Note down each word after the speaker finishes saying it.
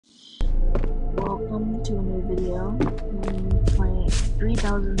welcome to a new video. Playing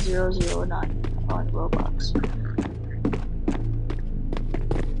 3009 on Roblox.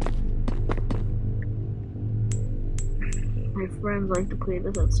 My friends like to play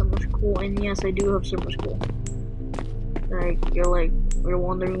this at summer school, and yes, I do have summer school. Like, you're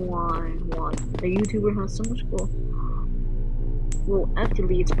wondering why a YouTuber has summer school. Well,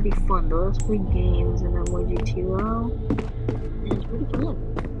 actually, it's pretty fun though. Let's play games and then more GTO. And it's pretty fun.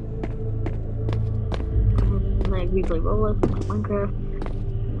 Like, we play Roblox, we play Minecraft,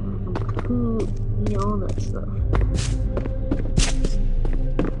 Kahoot, all that stuff.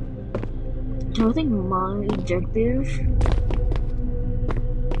 So I think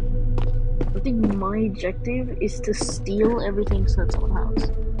my objective is to steal everything that's on the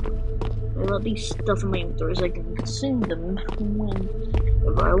house. I let these stuff in my inventory so I can consume them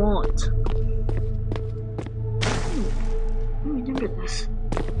whenever I want. I remember this.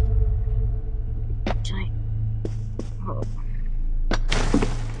 Oh.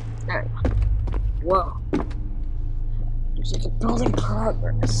 There we go. Whoa. There's like a building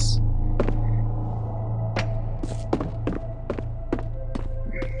progress.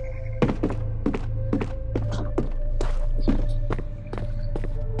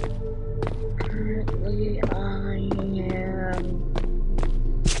 Currently, I am...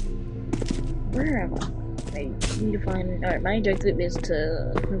 Where am I? I need to find... Alright, my objective is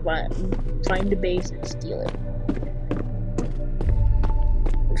to find a base and steal it.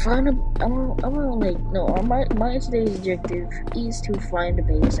 My today's objective is to find a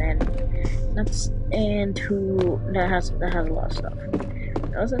base that has a lot of stuff.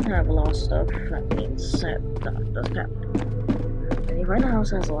 Doesn't have a lot of stuff, that means that doesn't happen. And if find a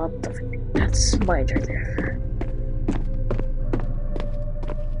house that has a lot of stuff, that's my objective.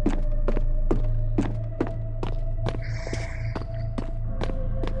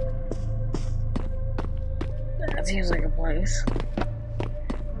 That seems like a place.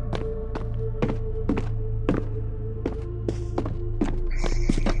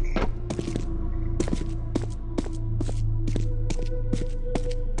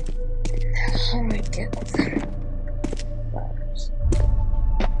 How do I get up there? Ladders.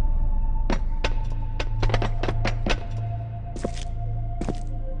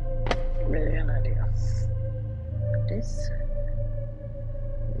 Really an idea. This.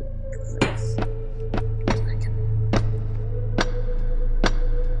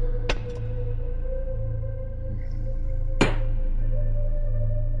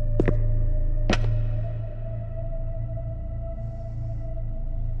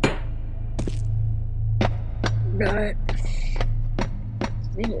 Got it.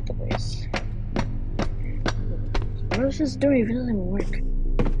 These are the ways. What is this doing if it doesn't work?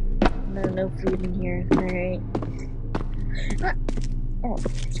 No food in here. Alright. Ah! Oh,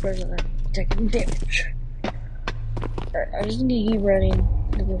 surprised I'm taking damage. Alright, I just need to keep running,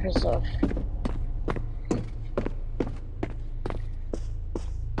 looking for stuff.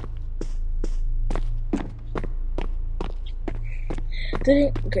 Did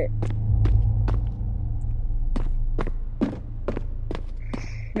it? Okay.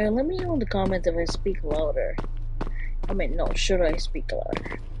 Now let me know in the comments if I speak louder. I mean, no, should I speak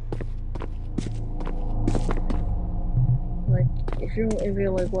louder? Like, if you're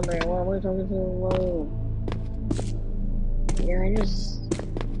like wondering why am I talking so low? Yeah, I just...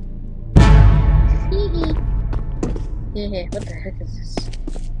 Yeah, what the heck is this?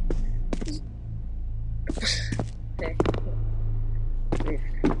 Okay.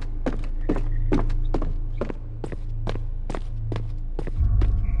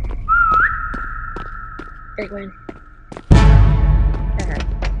 Hey, Gwen.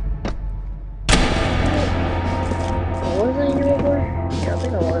 Was I in your before? Yeah, I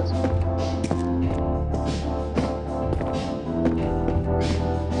think I was.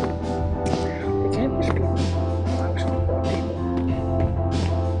 We can't push people. Actually, push people.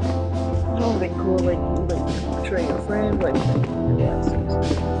 It's all been cool, like betray your friend, like, do that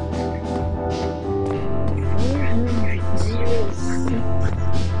stuff. 400 zeros.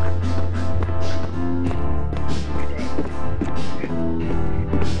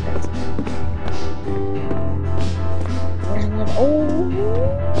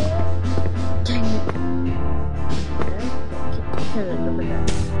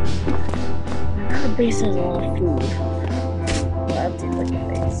 That base has a lot of food. That seems like a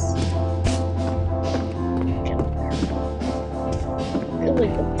base. I feel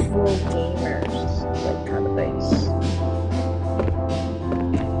like a pro gamer's like kind of base.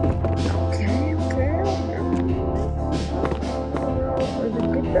 Okay. Are the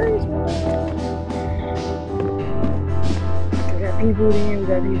good guys? We got people in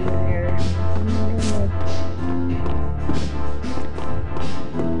here.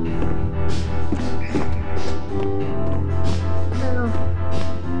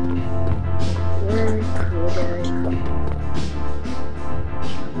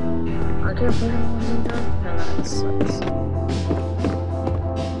 can't put it on me done? No, that sucks.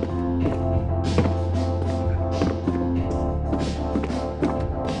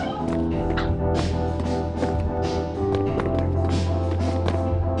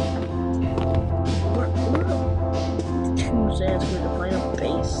 Tuesdays we're to find a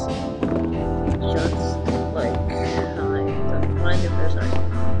base. Just like the find if there's like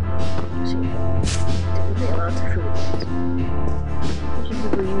typically a lot of food.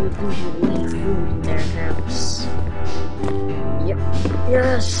 Typically you would usually leave food in their house. Yep.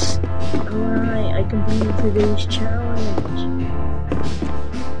 Yes! Alright, I completed today's challenge.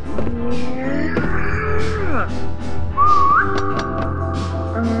 Yeah!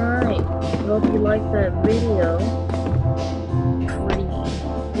 Alright, hope you liked that video.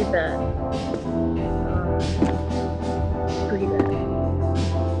 Pretty bad. Pretty bad.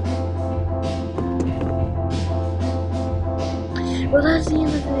 Well, that's the end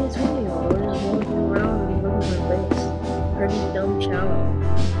of today's video. We're just walking around and looking for a base. Pretty dumb challenge.